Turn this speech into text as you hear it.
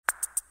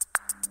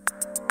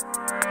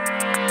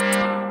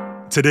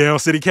Today on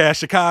CityCast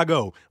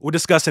Chicago, we're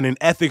discussing an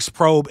ethics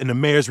probe in the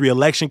mayor's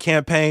re-election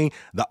campaign,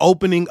 the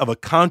opening of a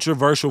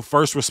controversial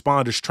first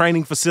responders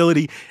training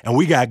facility, and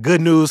we got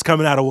good news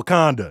coming out of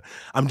Wakanda.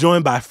 I'm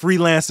joined by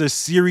freelancer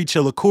Siri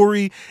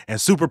Chilakuri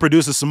and super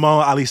producer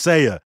Simone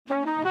Alisea.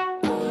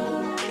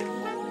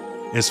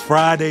 It's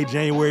Friday,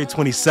 January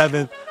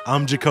 27th.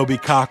 I'm Jacoby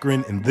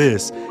Cochran, and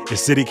this is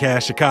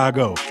CityCast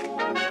Chicago.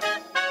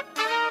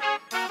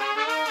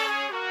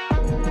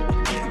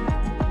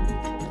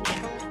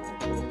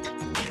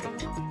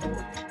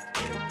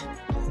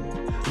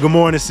 Good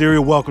morning, Siri.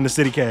 Welcome to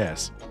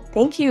CityCast.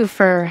 Thank you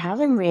for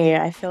having me.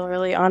 I feel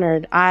really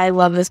honored. I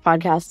love this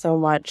podcast so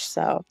much,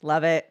 so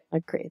love it.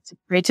 It's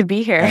great to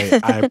be here. Hey,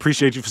 I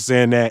appreciate you for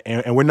saying that,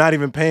 and we're not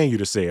even paying you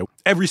to say it.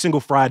 Every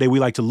single Friday, we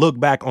like to look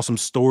back on some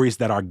stories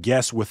that our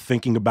guests were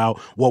thinking about.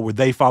 What were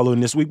they following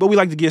this week? But we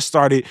like to get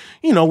started,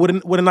 with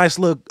a nice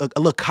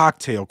little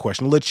cocktail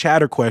question, a little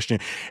chatter question.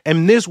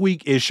 And this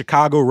week is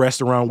Chicago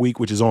Restaurant Week,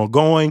 which is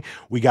ongoing.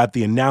 We got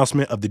the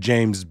announcement of the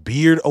James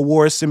Beard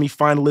Awards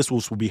semifinalists,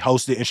 which will be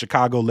hosted in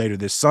Chicago later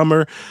this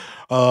summer.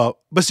 But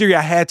Siri,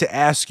 I had to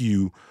ask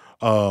you,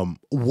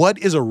 what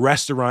is a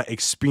restaurant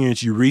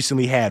experience you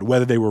recently had,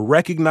 whether they were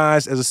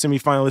recognized as a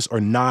semifinalist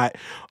or not,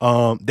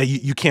 that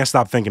you can't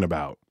stop thinking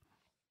about?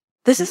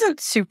 This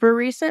isn't super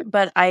recent,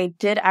 but I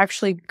did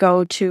actually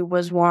go to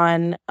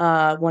one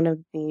of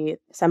the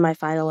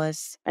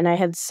semifinalists, and I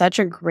had such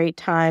a great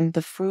time.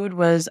 The food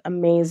was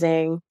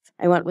amazing.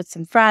 I went with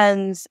some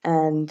friends,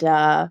 and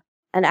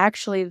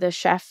actually the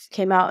chef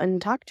came out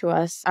and talked to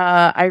us.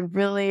 I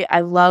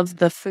love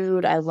the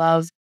food. I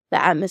love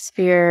the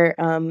atmosphere.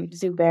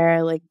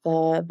 Zubair, like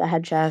the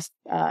head chef,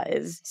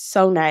 is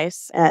so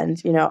nice.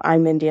 And,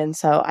 I'm Indian,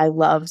 so I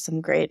love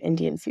some great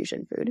Indian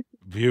fusion food.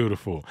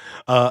 Beautiful.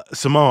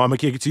 Simone, I'm going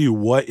to kick it to you.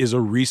 What is a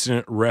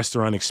recent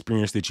restaurant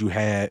experience that you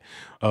had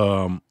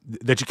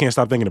that you can't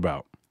stop thinking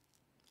about?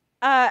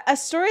 A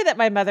story that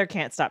my mother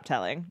can't stop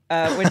telling.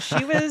 When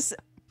she was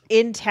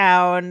in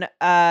town,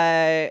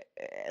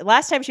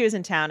 last time she was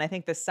in town, I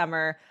think this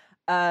summer,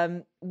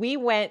 we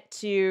went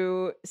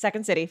to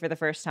Second City for the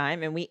first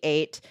time, and we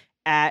ate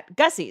at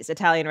Gussie's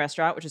Italian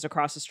restaurant, which is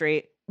across the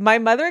street. My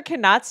mother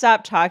cannot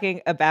stop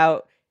talking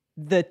about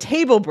the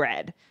table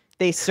bread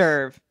they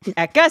serve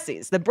at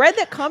Gussie's. The bread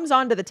that comes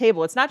onto the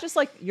table, it's not just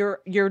like your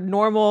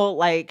normal,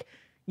 white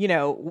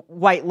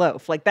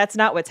loaf. Like, that's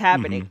not what's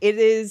happening.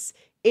 Mm-hmm.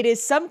 It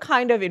is some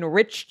kind of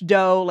enriched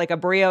dough, like a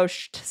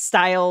brioche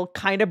style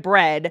kind of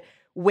bread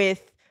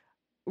with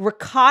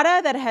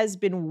ricotta that has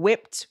been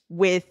whipped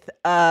with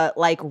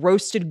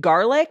roasted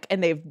garlic,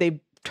 and they've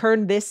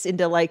turned this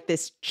into like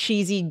this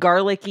cheesy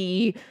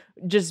garlicky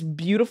just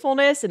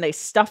beautifulness, and they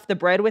stuff the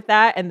bread with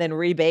that and then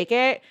rebake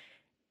it.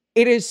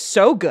 It is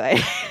so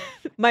good.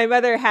 My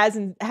mother has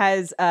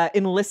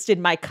enlisted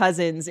my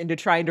cousins into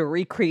trying to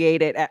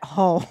recreate it at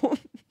home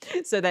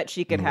so that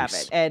she can have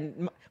it.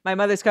 And my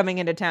mother's coming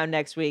into town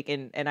next week,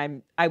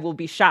 and I will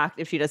be shocked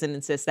if she doesn't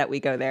insist that we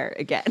go there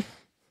again.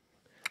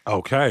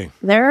 Okay.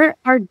 There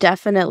are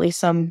definitely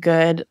some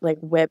good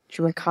whipped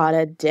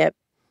ricotta dip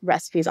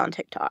recipes on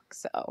TikTok.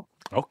 So.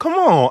 Oh, come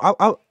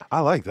on. I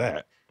like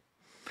that.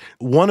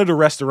 One of the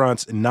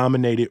restaurants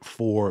nominated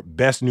for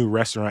Best New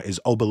Restaurant is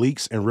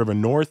Obelix in River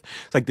North.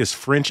 It's like this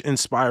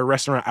French-inspired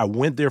restaurant. I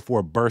went there for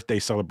a birthday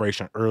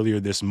celebration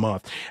earlier this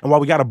month. And while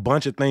we got a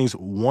bunch of things,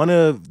 one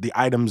of the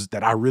items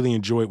that I really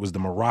enjoyed was the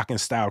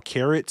Moroccan-style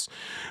carrots.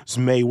 It's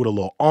made with a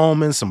little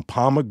almond, some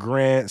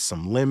pomegranate,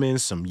 some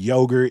lemons, some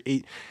yogurt.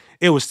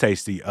 It was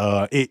tasty.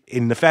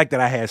 And the fact that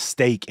I had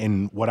steak,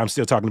 and what I'm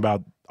still talking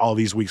about all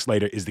these weeks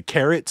later is the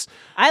carrots.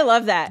 I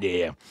love that.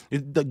 Yeah.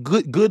 The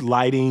good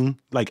lighting,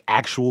 like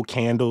actual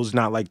candles,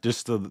 not like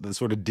just the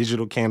sort of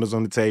digital candles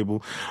on the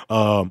table.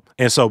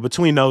 And so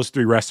between those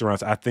three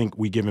restaurants, I think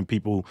we giving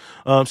people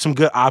some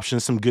good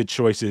options, some good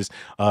choices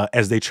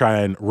as they try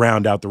and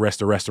round out the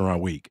rest of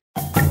Restaurant Week.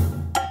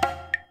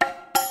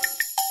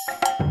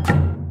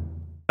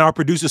 Our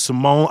producer,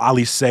 Simone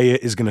Alisea,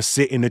 is going to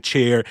sit in the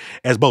chair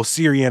as both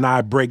Siri and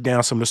I break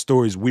down some of the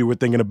stories we were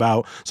thinking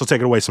about. So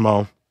take it away,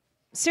 Simone.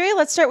 Siri,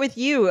 let's start with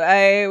you.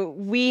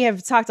 We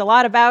have talked a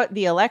lot about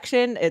the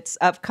election. It's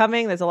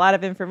upcoming. There's a lot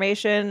of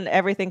information,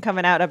 everything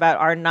coming out about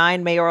our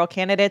 9 mayoral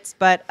candidates.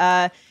 But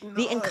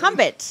the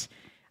incumbent,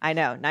 I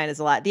know, 9 is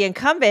a lot. The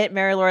incumbent,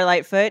 Mary Lori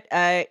Lightfoot,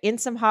 in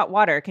some hot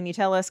water. Can you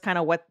tell us kind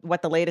of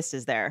what the latest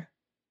is there?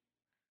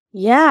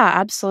 Yeah,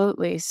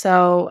 absolutely.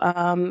 So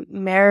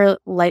Mayor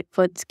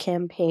Lightfoot's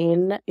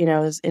campaign,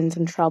 is in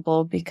some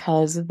trouble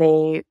because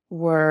they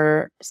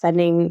were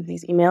sending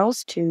these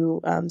emails to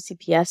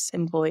CPS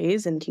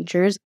employees and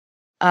teachers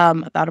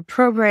about a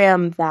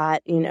program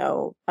that,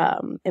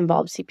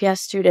 involved CPS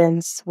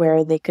students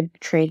where they could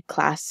trade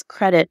class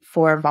credit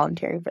for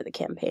volunteering for the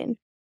campaign.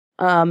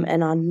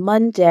 And on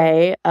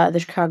Monday, the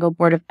Chicago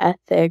Board of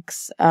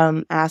Ethics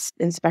asked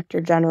inspector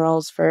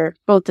generals for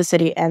both the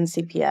city and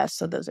CPS,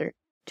 so those are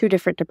two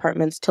different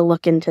departments, to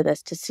look into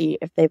this to see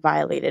if they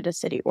violated a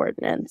city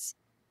ordinance.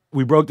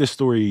 we broke this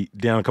story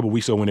down a couple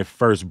weeks ago when it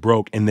first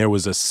broke, and there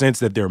was a sense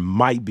that there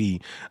might be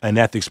an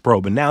ethics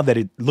probe. But now that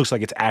it looks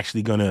like it's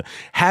actually going to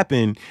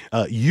happen,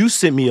 you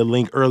sent me a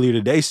link earlier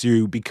today,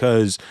 Siri,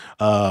 because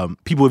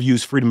people have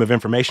used Freedom of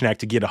Information Act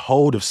to get a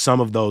hold of some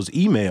of those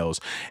emails.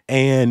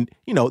 And,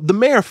 the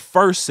mayor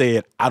first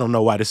said, I don't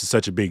know why this is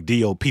such a big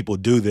deal. People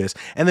do this.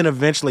 And then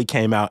eventually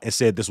came out and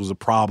said this was a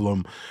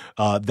problem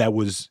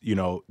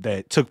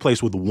that took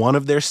place with one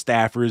of their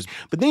staffers.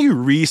 But then you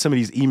read some of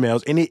these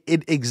emails and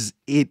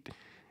it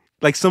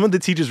like some of the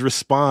teachers'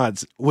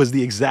 response was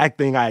the exact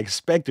thing I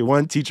expected.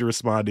 One teacher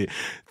responded,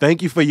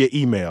 "Thank you for your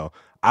email.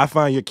 I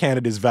find your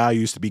candidate's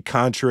values to be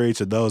contrary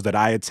to those that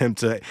I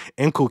attempt to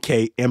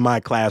inculcate in my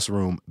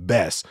classroom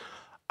best."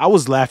 I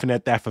was laughing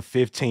at that for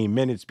 15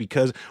 minutes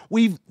because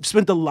we've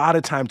spent a lot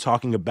of time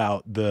talking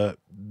about the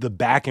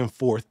back and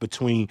forth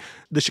between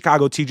the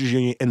Chicago Teachers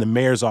Union and the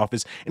mayor's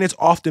office, and it's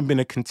often been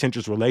a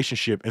contentious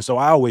relationship. And so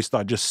I always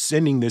thought just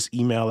sending this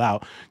email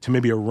out to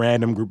maybe a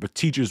random group of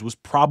teachers was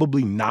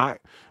probably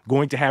not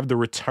going to have the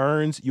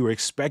returns you were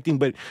expecting.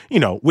 But,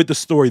 with the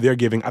story they're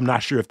giving, I'm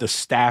not sure if the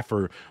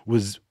staffer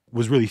was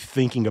really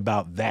thinking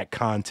about that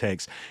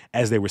context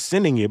as they were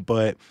sending it,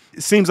 but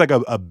it seems like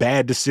a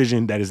bad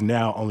decision that is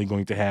now only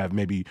going to have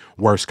maybe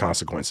worse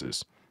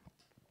consequences.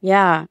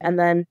 Yeah. And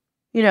then,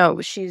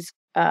 she's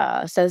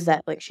says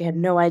that like she had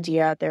no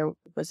idea there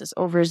was this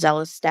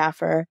overzealous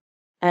staffer.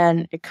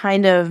 And it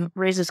kind of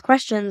raises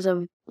questions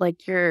of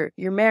like you're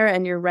mayor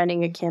and you're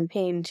running a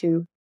campaign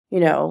to,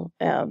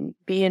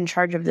 be in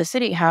charge of the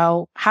city.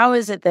 How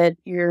is it that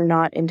you're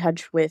not in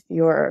touch with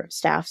your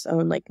staff's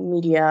own like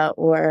media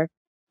or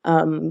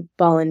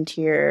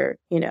volunteer,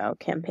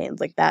 campaigns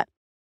like that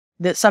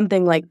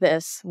something like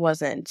this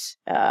wasn't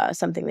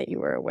something that you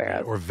were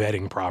aware of or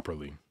vetting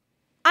properly?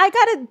 I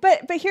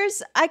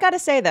gotta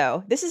say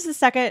though, this is the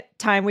second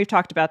time we've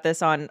talked about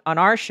this on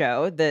our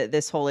show,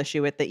 this whole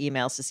issue with the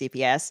emails to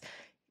CPS,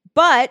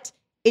 but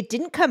it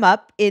didn't come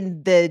up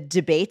in the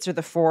debates or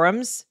the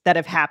forums that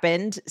have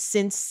happened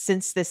since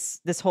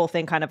this whole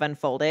thing kind of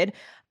unfolded.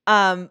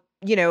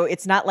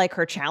 It's not like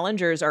her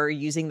challengers are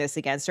using this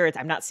against her.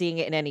 I'm not seeing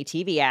it in any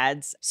TV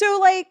ads. So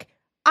like,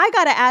 I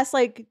gotta ask,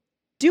 like,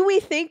 do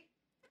we think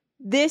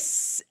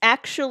this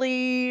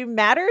actually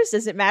matters?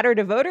 Does it matter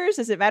to voters?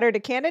 Does it matter to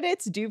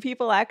candidates? Do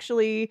people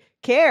actually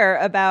care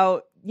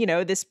about,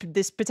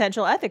 this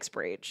potential ethics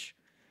breach?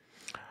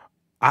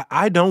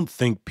 I don't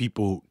think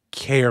people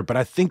care, but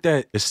I think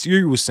that, as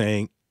Siri was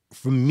saying,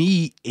 for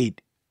me,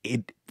 it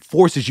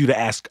forces you to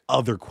ask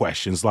other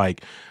questions.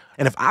 Like,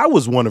 and if I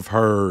was one of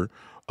her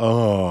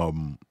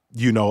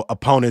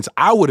opponents,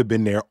 I would have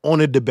been there on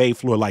a debate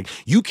floor. Like,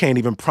 you can't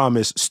even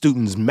promise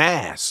students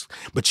masks,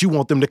 but you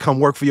want them to come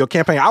work for your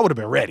campaign. I would have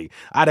been ready.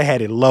 I'd have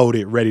had it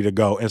loaded, ready to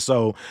go. And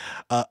so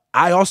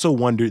I also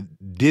wondered,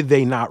 did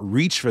they not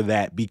reach for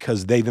that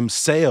because they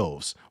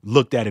themselves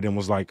looked at it and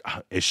was like,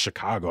 it's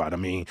Chicago. I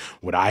mean,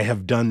 would I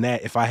have done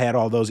that if I had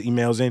all those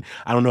emails in?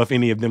 I don't know if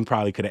any of them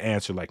probably could have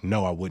answered like,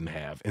 no, I wouldn't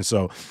have. And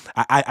so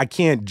I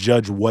can't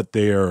judge what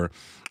their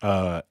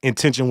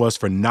intention was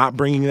for not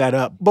bringing that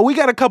up. But we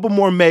got a couple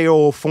more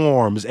mayoral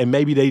forms, and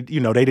maybe they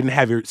didn't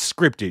have it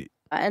scripted.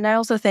 And I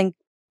also think,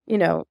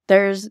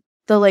 there's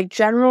the like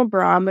general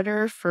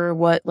barometer for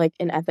what like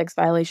an ethics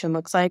violation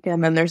looks like,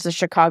 and then there's the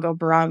Chicago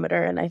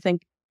barometer. And I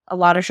think a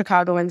lot of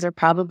Chicagoans are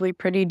probably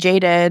pretty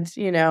jaded,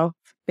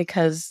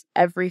 because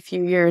every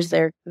few years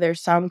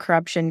there's some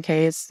corruption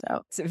case.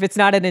 So if it's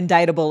not an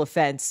indictable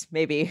offense,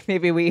 maybe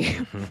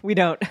we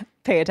don't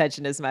pay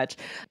attention as much.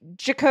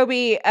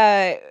 Jacoby,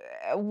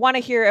 want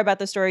to hear about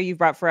the story you've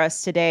brought for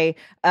us today.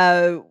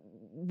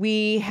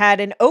 We had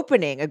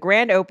a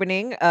grand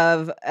opening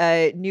of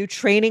a new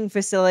training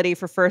facility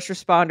for first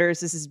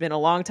responders. This has been a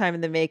long time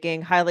in the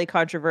making, highly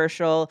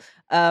controversial.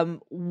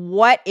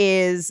 What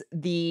is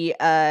the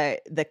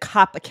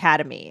Cop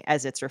Academy,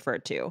 as it's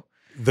referred to?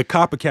 The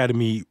Cop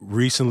Academy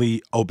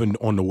recently opened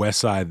on the West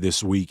Side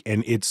this week,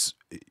 and it's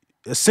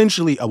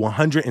essentially a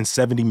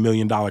 $170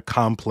 million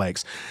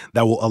complex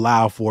that will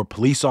allow for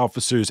police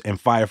officers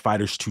and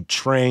firefighters to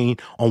train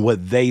on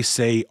what they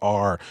say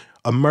are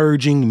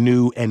emerging,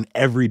 new, and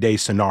everyday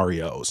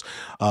scenarios.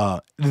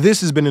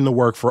 This has been in the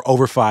work for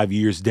over 5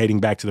 years,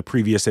 dating back to the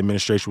previous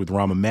administration, with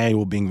Rahm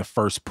Emanuel being the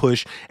first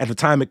push. At the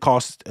time, it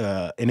cost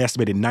an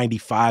estimated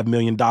 $95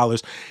 million.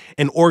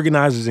 And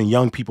organizers and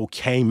young people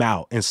came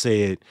out and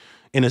said,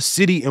 in a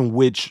city in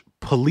which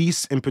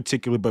police in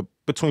particular, but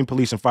between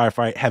police and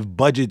firefight, have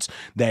budgets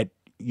that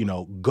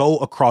go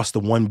across the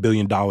 $1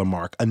 billion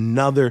mark,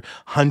 another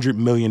 $100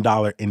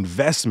 million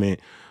investment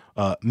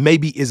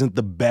maybe isn't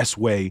the best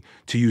way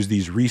to use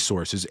these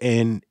resources.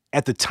 And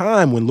at the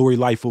time when Lori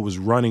Lightfoot was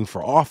running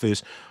for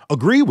office,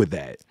 agreed with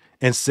that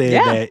and said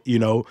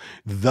that,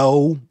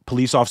 though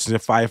police officers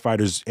and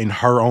firefighters, in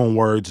her own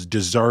words,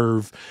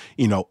 deserve,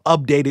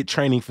 updated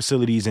training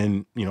facilities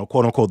and,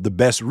 quote unquote, the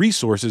best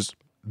resources,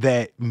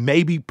 that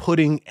maybe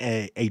putting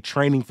a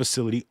training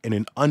facility in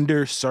an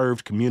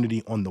underserved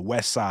community on the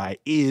West Side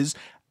is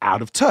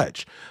out of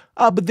touch.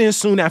 But then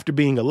soon after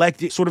being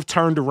elected, sort of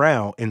turned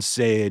around and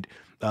said,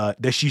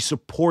 that she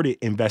supported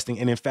investing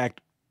and, in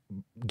fact,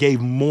 gave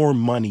more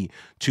money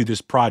to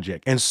this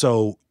project. And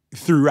so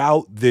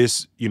throughout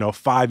this,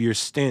 5-year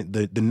stint,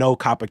 the No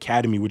Cop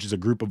Academy, which is a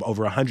group of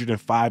over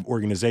 105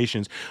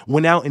 organizations,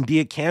 went out and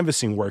did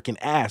canvassing work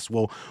and asked,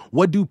 well,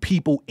 what do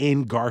people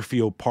in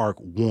Garfield Park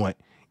want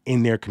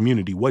in their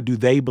community? What do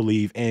they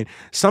believe? And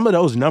some of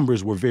those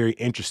numbers were very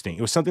interesting.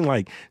 It was something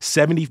like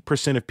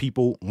 70% of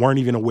people weren't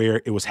even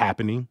aware it was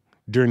happening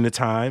during the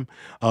time.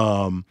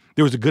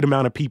 There was a good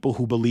amount of people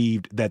who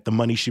believed that the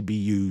money should be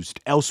used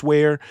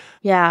elsewhere.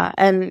 Yeah,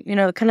 and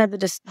kind of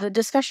the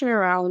discussion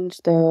around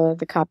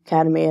the Cop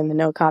Academy and the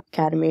No Cop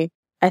Academy.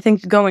 I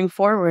think going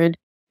forward,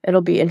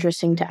 it'll be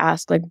interesting to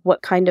ask, like,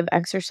 what kind of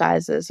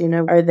exercises,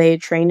 are they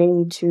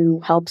training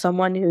to help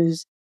someone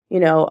who's,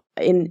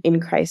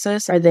 in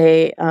crisis? Are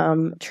they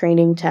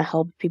training to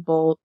help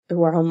people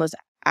who are homeless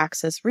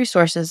access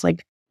resources?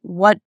 Like,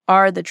 what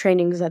are the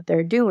trainings that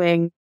they're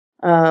doing?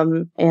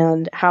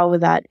 And how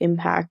would that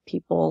impact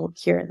people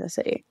here in the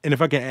city? And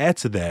if I can add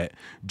to that,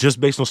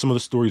 just based on some of the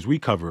stories we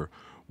cover,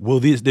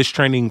 will this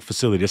training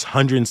facility, this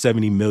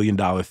 $170 million,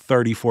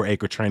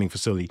 34-acre training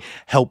facility,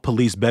 help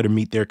police better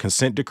meet their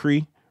consent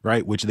decree,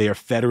 right, which they are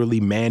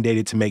federally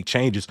mandated to make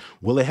changes?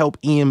 Will it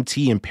help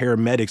EMT and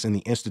paramedics in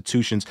the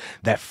institutions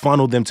that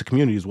funnel them to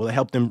communities? Will it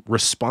help them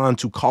respond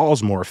to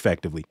calls more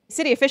effectively?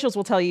 City officials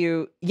will tell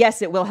you,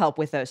 yes, it will help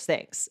with those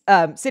things.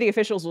 City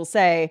officials will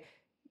say,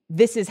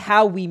 this is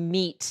how we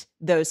meet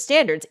those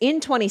standards. In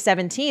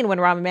 2017, when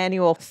Rahm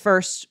Emanuel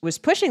first was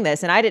pushing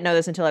this, and I didn't know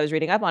this until I was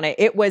reading up on it,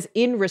 it was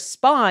in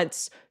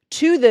response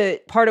to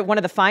one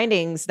of the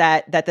findings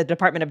that the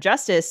Department of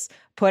Justice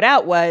put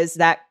out was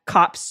that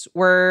cops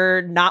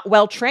were not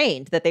well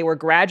trained, that they were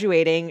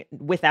graduating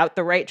without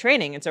the right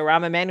training. And so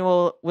Rahm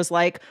Emanuel was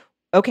like,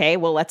 okay,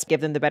 well, let's give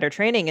them the better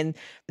training. And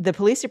the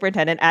police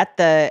superintendent at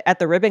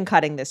the ribbon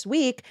cutting this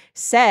week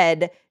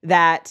said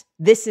that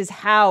this is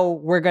how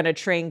we're going to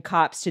train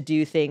cops to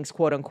do things,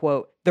 quote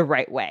unquote, the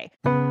right way.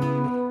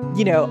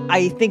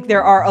 I think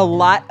there are a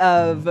lot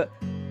of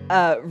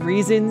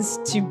reasons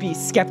to be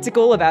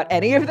skeptical about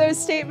any of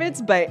those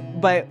statements, but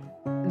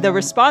the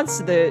response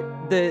to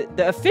the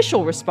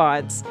official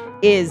response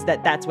is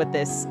that that's what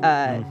this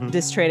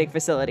training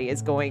facility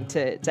is going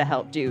to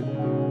help do.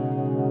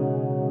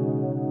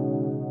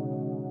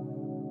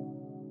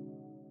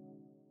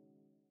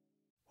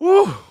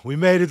 Woo, we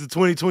made it to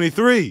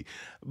 2023.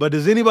 But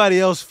does anybody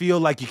else feel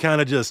like you kind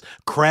of just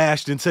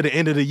crashed into the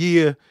end of the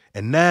year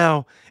and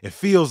now it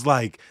feels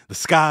like the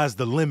sky's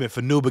the limit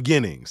for new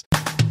beginnings?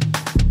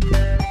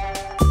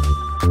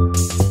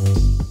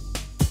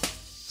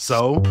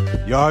 So,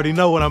 you already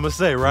know what I'm going to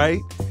say,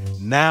 right?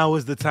 Now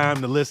is the time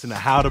to listen to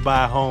How to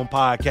Buy a Home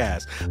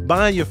podcast.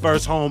 Buying your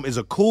first home is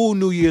a cool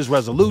New Year's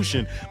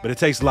resolution, but it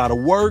takes a lot of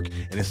work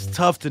and it's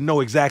tough to know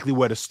exactly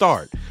where to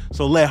start.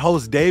 So let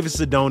host David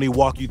Sidoni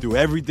walk you through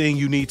everything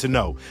you need to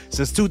know.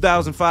 Since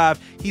 2005,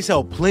 he's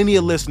helped plenty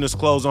of listeners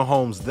close on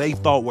homes they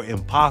thought were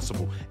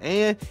impossible,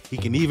 and he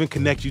can even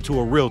connect you to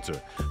a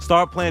realtor.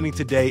 Start planning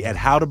today at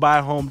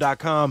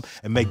howtobuyahome.com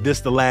and make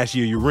this the last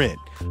year you rent.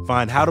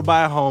 Find How to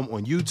Buy a Home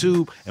on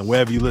YouTube and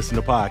wherever you listen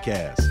to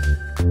podcasts.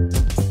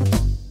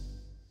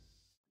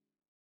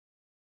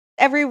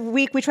 Every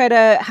week, we try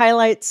to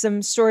highlight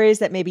some stories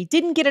that maybe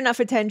didn't get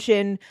enough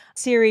attention.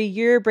 Siri,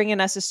 you're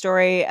bringing us a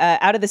story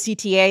out of the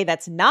CTA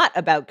that's not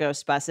about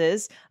ghost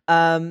buses,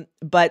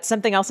 but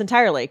something else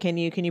entirely. Can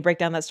you break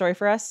down that story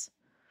for us?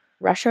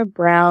 Russia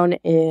Brown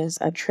is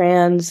a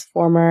trans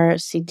former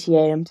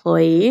CTA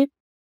employee,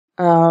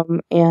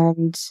 and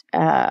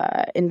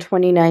in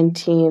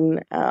 2019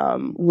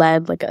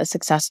 led like a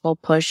successful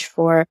push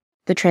for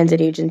the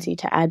transit agency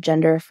to add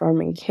gender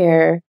affirming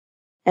care,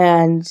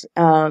 and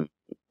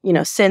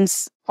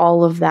since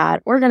all of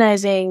that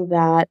organizing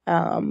that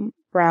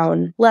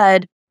Brown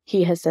led,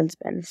 he has since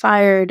been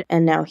fired,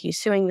 and now he's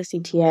suing the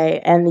CTA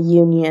and the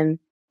union,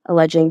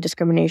 alleging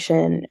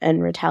discrimination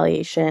and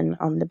retaliation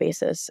on the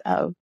basis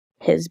of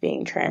his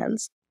being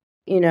trans.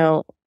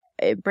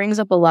 It brings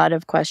up a lot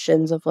of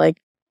questions of like,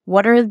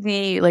 what are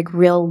the like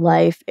real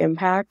life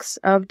impacts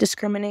of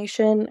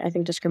discrimination? I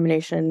think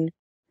discrimination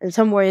in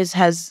some ways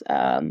has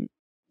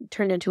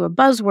turned into a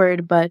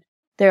buzzword, but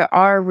there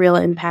are real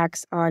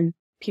impacts on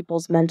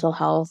people's mental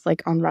health,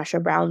 like on Russia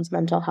Brown's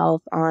mental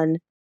health, on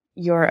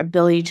your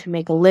ability to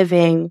make a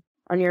living,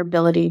 on your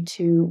ability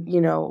to,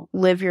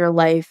 live your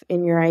life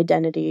in your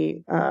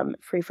identity,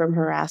 free from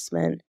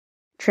harassment.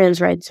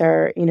 Trans rights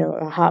are,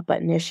 a hot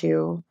button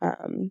issue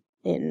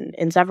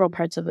in several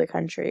parts of the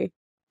country.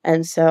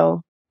 And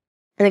so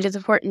I think it's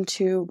important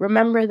to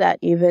remember that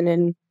even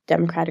in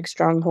democratic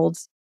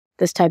strongholds,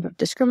 this type of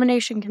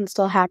discrimination can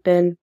still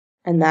happen,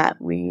 and that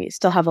we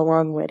still have a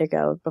long way to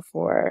go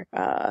before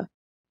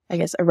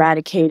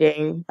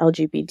eradicating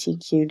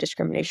LGBTQ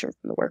discrimination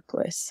from the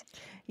workplace.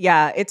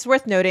 Yeah, it's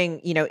worth noting,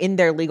 in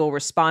their legal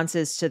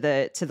responses to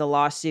the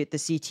lawsuit, the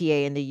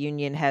CTA and the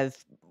union have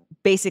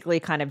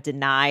basically kind of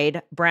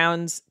denied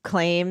Brown's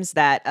claims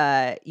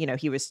that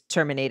he was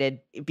terminated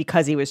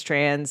because he was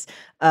trans.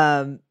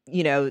 The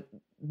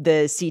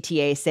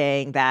CTA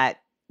saying that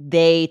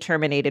they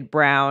terminated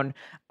Brown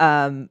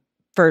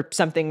for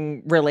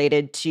something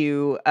related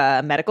to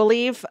medical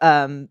leave.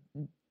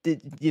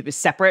 It was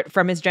separate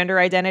from his gender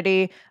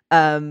identity.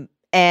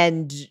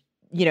 And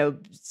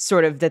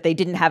sort of that they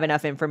didn't have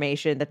enough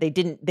information, that they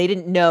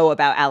didn't know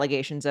about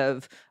allegations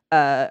of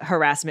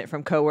harassment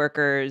from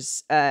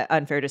coworkers,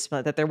 unfair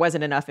discipline, that there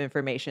wasn't enough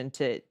information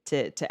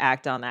to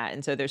act on that.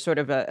 And so there's sort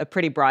of a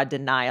pretty broad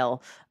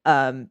denial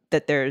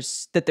that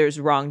there's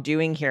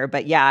wrongdoing here.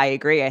 But yeah, I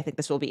agree. I think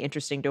this will be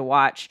interesting to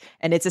watch.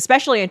 And it's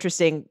especially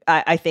interesting,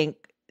 I think,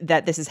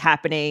 that this is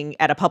happening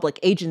at a public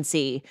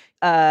agency,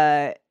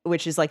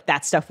 which is like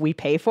that stuff we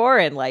pay for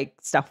and like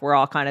stuff we're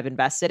all kind of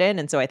invested in.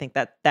 And so I think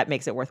that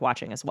makes it worth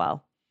watching as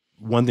well.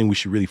 One thing we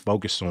should really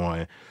focus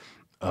on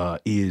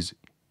is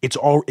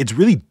it's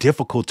really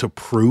difficult to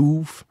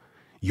prove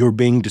you're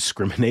being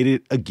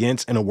discriminated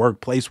against in a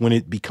workplace when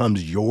it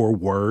becomes your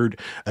word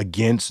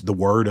against the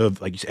word of,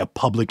 like you said, a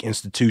public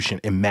institution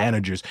and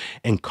managers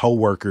and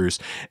coworkers.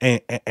 And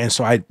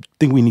so I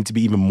think we need to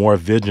be even more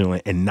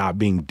vigilant and not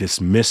being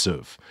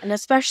dismissive. And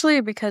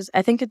especially because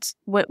I think it's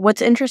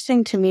what's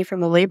interesting to me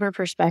from a labor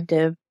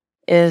perspective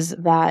is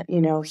that,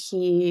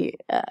 he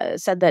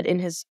said that in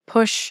his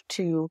push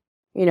to,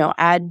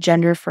 add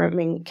gender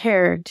affirming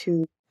care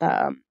to,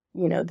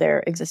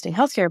 their existing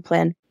healthcare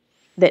plan,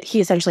 that he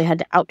essentially had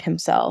to out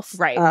himself.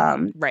 Right.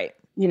 Right.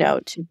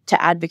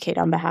 To advocate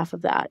on behalf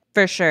of that.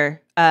 For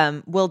sure.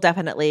 We'll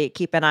definitely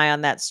keep an eye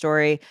on that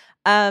story.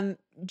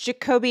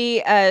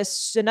 Jacoby,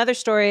 another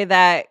story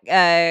that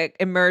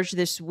emerged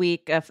this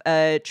week of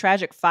a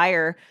tragic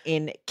fire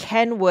in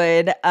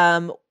Kenwood.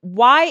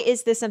 Why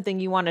is this something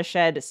you want to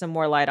shed some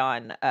more light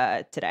on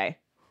today?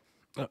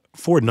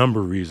 For a number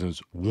of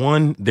reasons.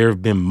 One, there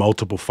have been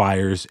multiple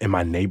fires in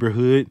my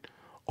neighborhood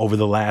over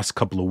the last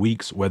couple of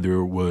weeks, whether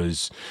it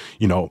was,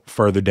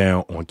 further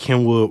down on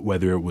Kenwood,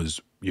 whether it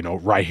was,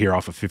 right here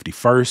off of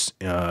 51st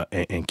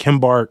and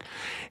Kimbark.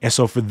 And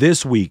so for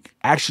this week,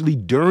 actually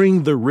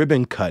during the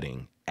ribbon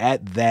cutting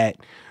at that,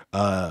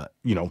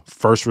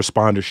 first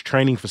responders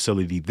training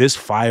facility, this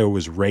fire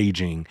was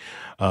raging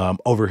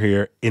over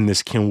here in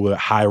this Kenwood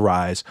high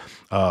rise.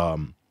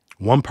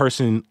 One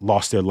person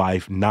lost their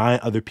life, 9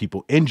 other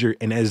people injured.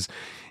 And as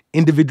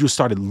individuals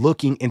started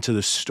looking into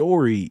the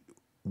story,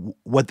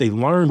 what they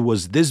learned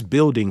was this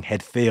building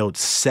had failed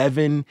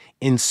 7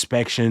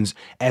 inspections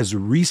as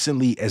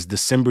recently as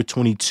December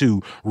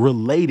 22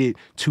 related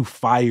to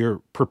fire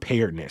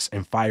preparedness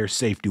and fire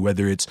safety,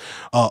 whether it's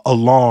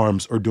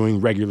alarms or doing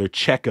regular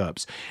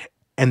checkups.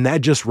 And that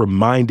just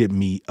reminded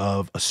me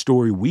of a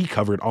story we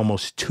covered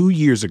almost 2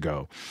 years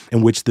ago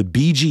in which the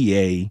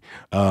BGA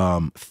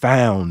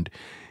found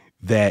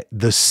that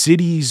the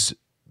city's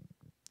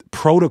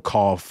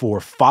protocol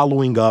for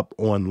following up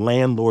on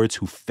landlords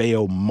who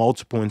fail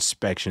multiple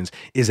inspections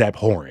is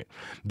abhorrent,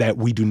 that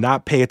we do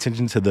not pay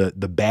attention to the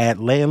bad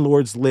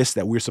landlords list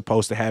that we're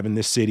supposed to have in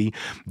this city,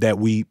 that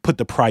we put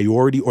the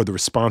priority or the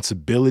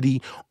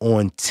responsibility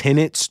on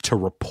tenants to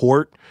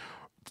report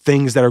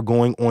things that are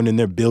going on in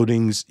their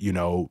buildings,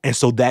 and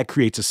so that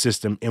creates a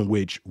system in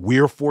which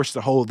we're forced to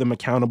hold them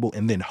accountable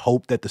and then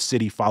hope that the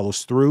city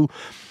follows through.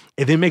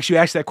 It then makes you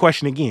ask that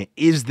question again.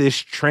 Is this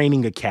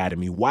training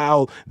academy,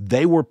 while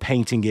they were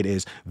painting it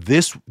as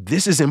this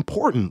is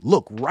important.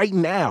 Look, right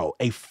now,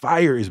 a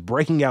fire is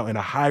breaking out in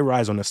a high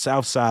rise on the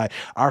south side.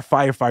 Our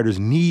firefighters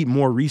need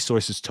more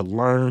resources to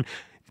learn,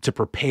 to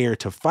prepare,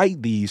 to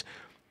fight these.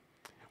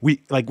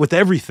 Like with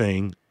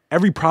everything,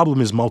 every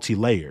problem is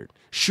multi-layered.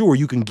 Sure,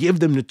 you can give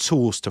them the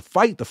tools to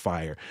fight the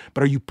fire,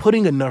 but are you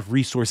putting enough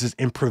resources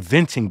in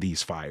preventing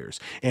these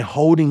fires and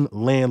holding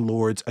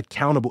landlords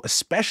accountable,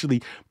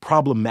 especially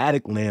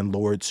problematic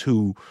landlords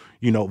who,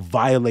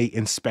 violate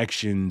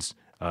inspections?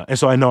 And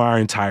so I know our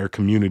entire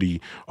community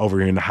over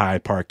here in the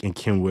Hyde Park and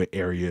Kenwood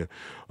area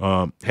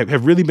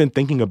have really been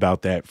thinking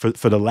about that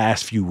for the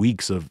last few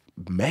weeks of,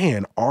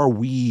 man, are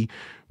we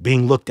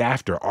being looked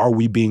after? Are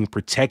we being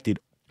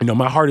protected?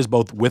 My heart is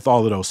both with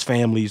all of those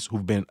families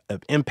who've been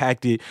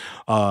impacted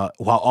while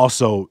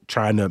also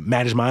trying to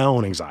manage my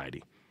own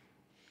anxiety.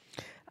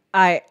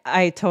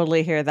 I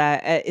totally hear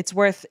that. It's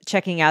worth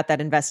checking out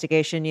that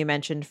investigation you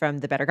mentioned from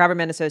the Better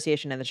Government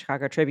Association and the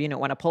Chicago Tribune. It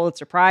won a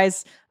Pulitzer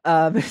Prize.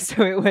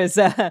 So it was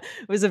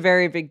a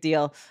very big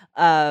deal.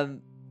 And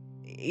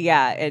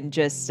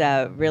just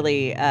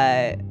really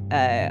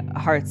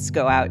hearts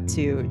go out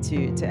to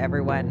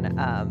everyone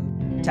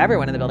in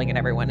the building and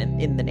everyone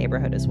in the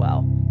neighborhood as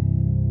well.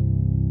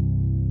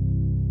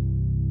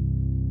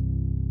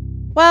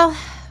 Well,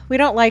 we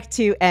don't like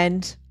to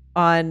end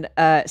on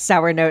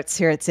sour notes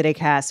here at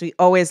CityCast. We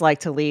always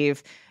like to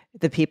leave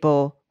the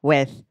people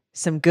with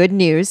some good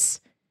news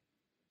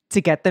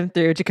to get them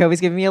through. Jacoby's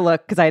giving me a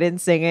look because I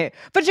didn't sing it.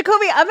 But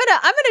Jacoby, I'm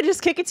gonna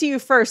just kick it to you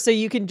first, so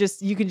you can just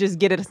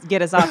get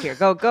us off here.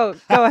 Go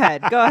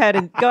ahead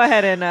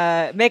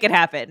and make it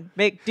happen.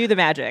 Do the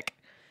magic.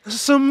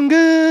 Some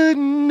good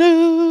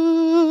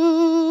news.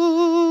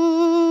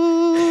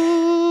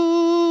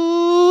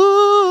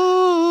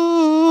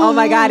 Oh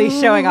my God, he's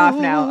showing off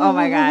now. Oh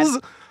my God.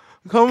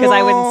 Because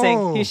I wouldn't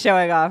sing. He's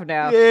showing off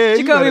now. Yeah,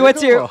 Jacoby,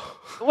 what's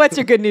What's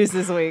your good news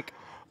this week?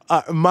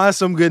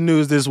 Some good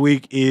news this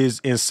week is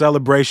in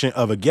celebration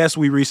of a guest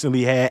we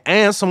recently had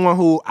and someone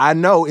who I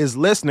know is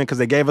listening because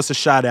they gave us a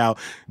shout out,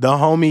 the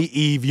homie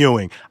Eve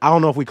Ewing. I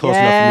don't know if we close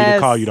enough for me to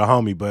call you the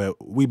homie, but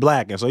we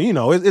Black, and so,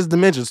 it's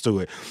dimensions to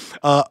it.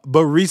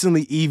 But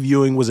recently Eve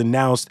Ewing was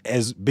announced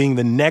as being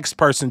the next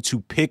person to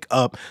pick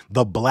up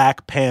the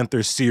Black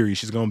Panther series.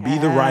 She's going to be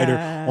the writer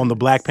on the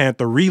Black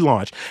Panther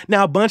relaunch.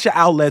 Now, a bunch of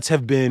outlets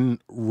have been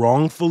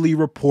wrongfully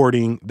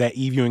reporting that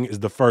Eve Ewing is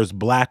the first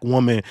Black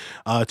woman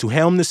to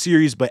helm the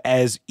series, but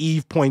as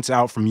Eve points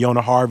out, from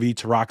Yona Harvey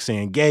to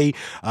Roxane Gay,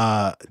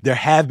 there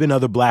have been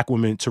other Black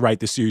women to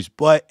write the series,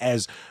 but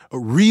as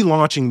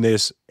relaunching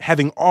this,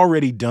 having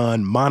already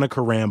done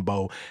Monica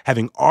Rambeau,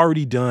 having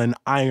already done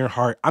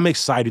Ironheart, I'm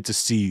excited to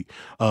see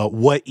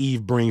what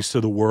Eve brings to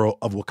the world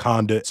of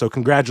Wakanda. So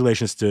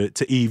congratulations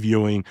to Eve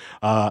Ewing.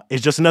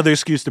 It's just another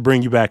excuse to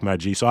bring you back, my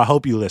G, so I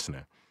hope you're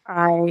listening.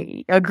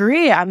 I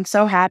agree. I'm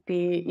so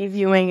happy. Eve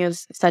Ewing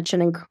is such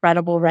an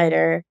incredible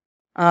writer.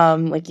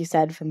 Like you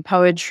said, from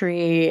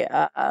poetry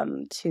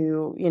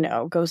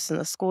to, Ghosts in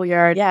the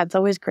Schoolyard. Yeah, it's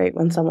always great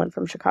when someone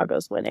from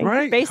Chicago's winning.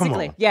 Right?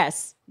 Basically.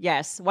 Yes,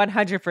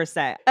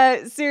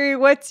 100%. Siri,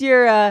 what's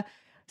your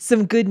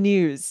some good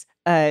news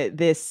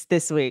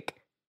this week?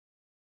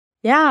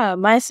 Yeah,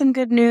 my some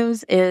good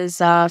news is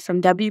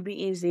from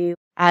WBEZ.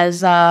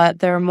 As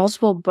there are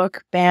multiple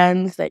book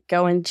bans that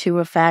go into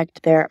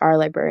effect, there are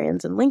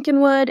librarians in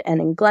Lincolnwood and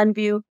in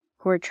Glenview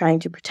who are trying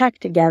to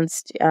protect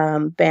against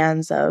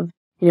bans of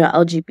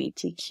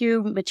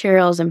LGBTQ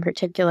materials in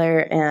particular.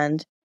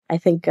 And I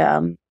think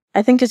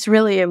it's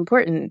really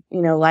important.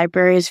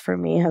 Libraries for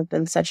me have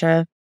been such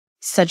a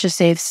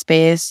safe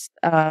space.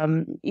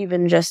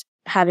 Even just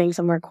having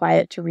somewhere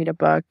quiet to read a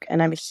book.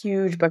 And I'm a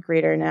huge book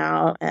reader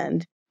now.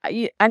 And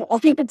I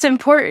think it's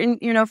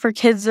important, for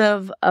kids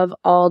of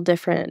all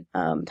different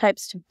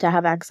types to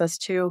have access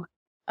to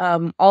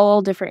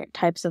all different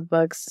types of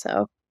books.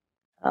 So,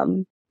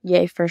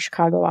 yay for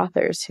Chicago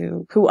authors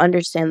who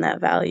understand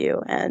that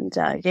value, and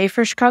yay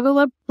for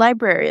Chicago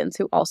librarians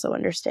who also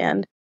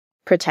understand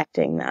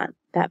protecting that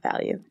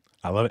value.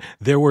 I love it.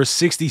 There were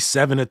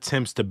 67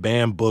 attempts to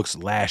ban books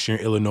last year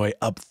in Illinois,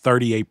 up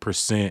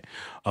 38%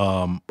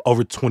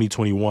 over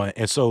 2021.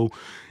 And so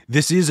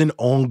this is an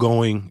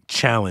ongoing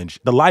challenge.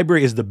 The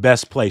library is the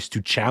best place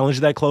to challenge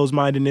that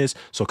closed-mindedness.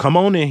 So come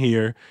on in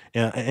here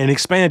and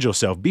expand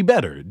yourself. Be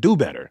better. Do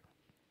better.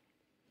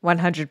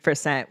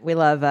 100%. We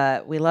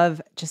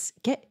love just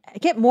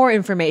get more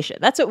information.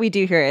 That's what we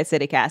do here at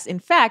CityCast. In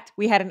fact,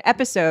 we had an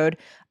episode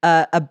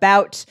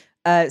about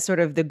sort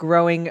of the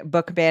growing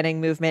book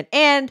banning movement,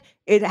 and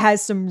it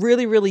has some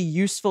really, really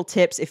useful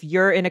tips if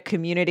you're in a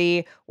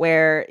community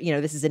where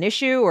this is an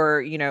issue,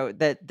 or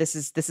that this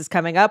is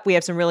coming up. We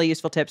have some really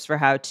useful tips for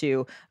how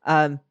to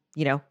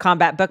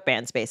combat book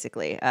bans,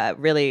 basically.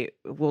 Really,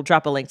 we'll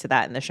drop a link to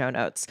that in the show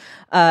notes.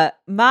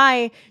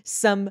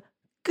 Some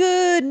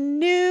good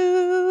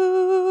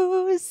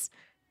news.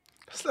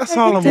 That's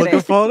all I'm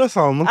looking for. That's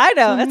all I'm looking for. I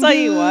know. That's all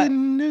you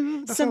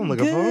want. That's all I'm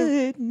looking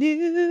good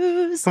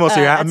news. Come on,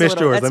 Siri. I missed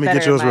yours. Let me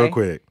get yours real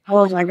quick.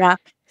 Oh my God.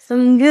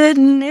 Some good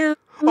news.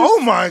 Oh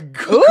my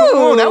God. Ooh. Come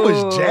on. That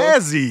was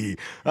jazzy.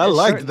 I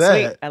like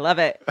that. Sweet. I love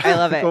it. I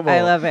love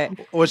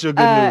it. What's your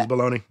good news,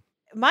 Baloney?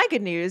 My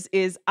good news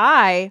is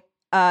I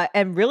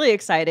am really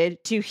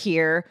excited to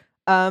hear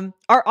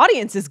our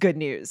audience's good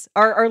news,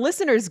 our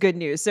listeners' good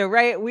news. So,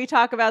 right, we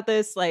talk about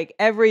this like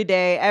every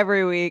day,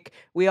 every week.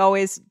 We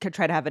always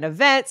try to have an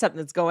event, something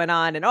that's going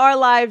on in our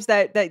lives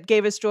that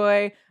gave us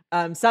joy.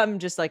 Something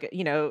just like,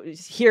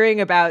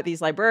 hearing about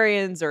these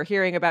librarians or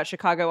hearing about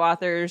Chicago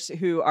authors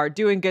who are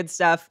doing good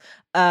stuff.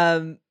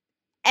 And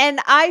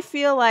I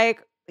feel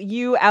like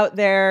you out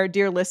there,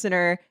 dear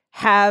listener,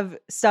 have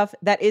stuff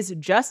that is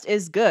just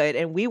as good,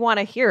 and we want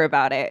to hear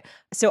about it.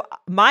 So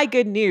my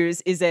good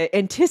news is an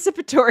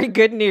anticipatory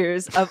good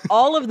news of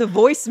all of the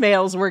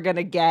voicemails we're going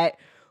to get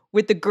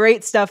with the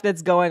great stuff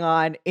that's going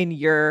on in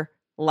your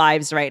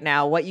lives right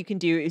now. What you can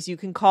do is you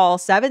can call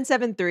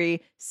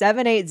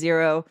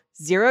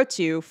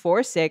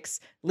 773-780-0246.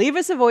 Leave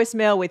us a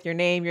voicemail with your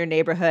name, your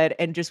neighborhood,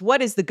 and just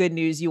what is the good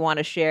news you want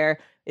to share.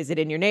 Is it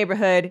in your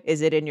neighborhood? Is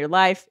it in your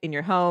life, in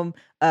your home,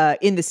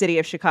 in the city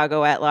of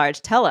Chicago at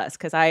large? Tell us,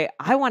 because I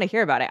want to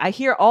hear about it. I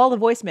hear all the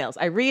voicemails.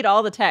 I read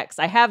all the texts.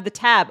 I have the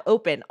tab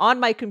open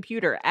on my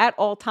computer at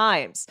all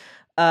times.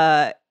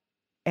 I'm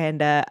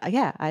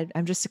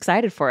just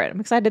excited for it. I'm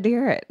excited to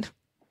hear it.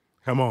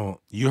 Come on.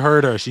 You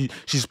heard her.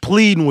 She's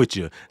pleading with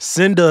you.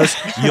 Send us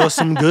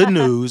some good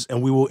news,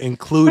 and we will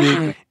include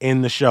it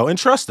in the show. And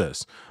trust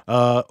us.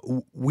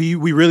 We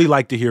really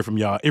like to hear from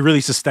y'all. It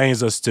really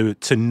sustains us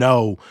to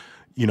know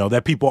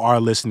that people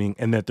are listening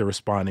and that they're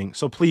responding.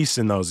 So please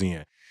send those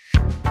in.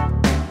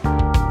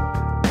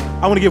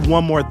 I want to give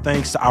one more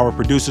thanks to our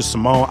producer,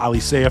 Simone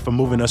Alisea, for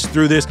moving us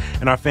through this,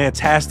 and our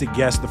fantastic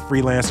guest, the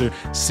freelancer,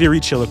 Siri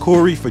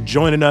Chilakuri, for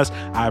joining us.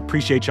 I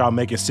appreciate y'all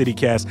making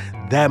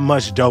CityCast that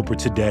much doper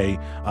today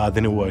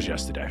than it was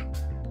yesterday.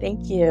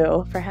 Thank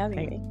you for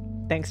having me.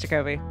 Thanks,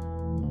 Jacoby.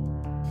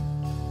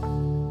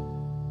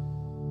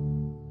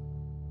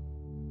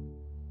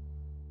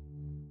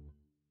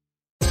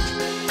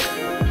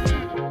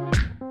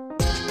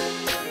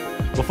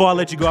 Before I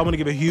let you go, I want to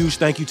give a huge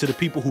thank you to the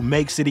people who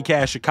make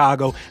CityCast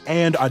Chicago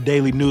and our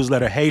daily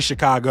newsletter, Hey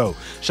Chicago.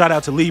 Shout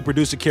out to lead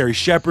producer Carrie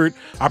Shepard,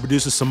 our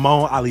producer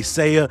Simone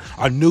Alisea,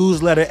 our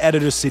newsletter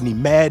editor Sydney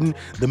Madden.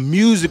 The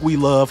music we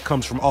love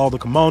comes from All the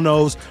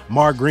Kimonos,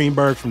 Mark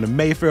Greenberg from the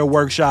Mayfair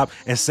Workshop,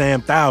 and Sam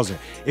Thousand.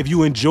 If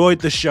you enjoyed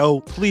the show,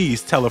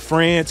 please tell a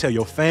friend, tell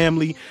your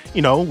family,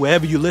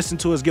 wherever you listen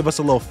to us, give us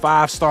a little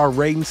 5-star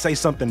rating, say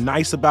something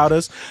nice about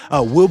us.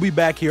 We'll be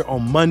back here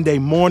on Monday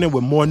morning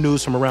with more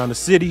news from around the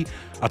city.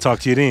 I'll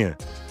talk to you then.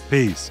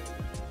 Peace.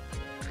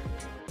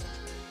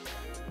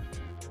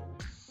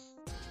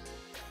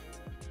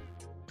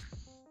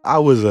 I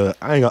was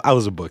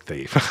a book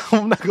thief.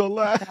 I'm not gonna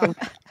lie.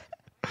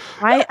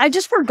 I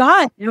just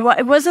forgot.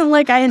 It wasn't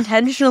like I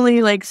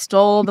intentionally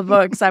stole the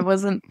books. I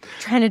wasn't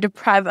trying to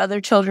deprive other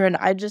children.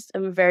 I just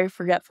am a very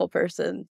forgetful person.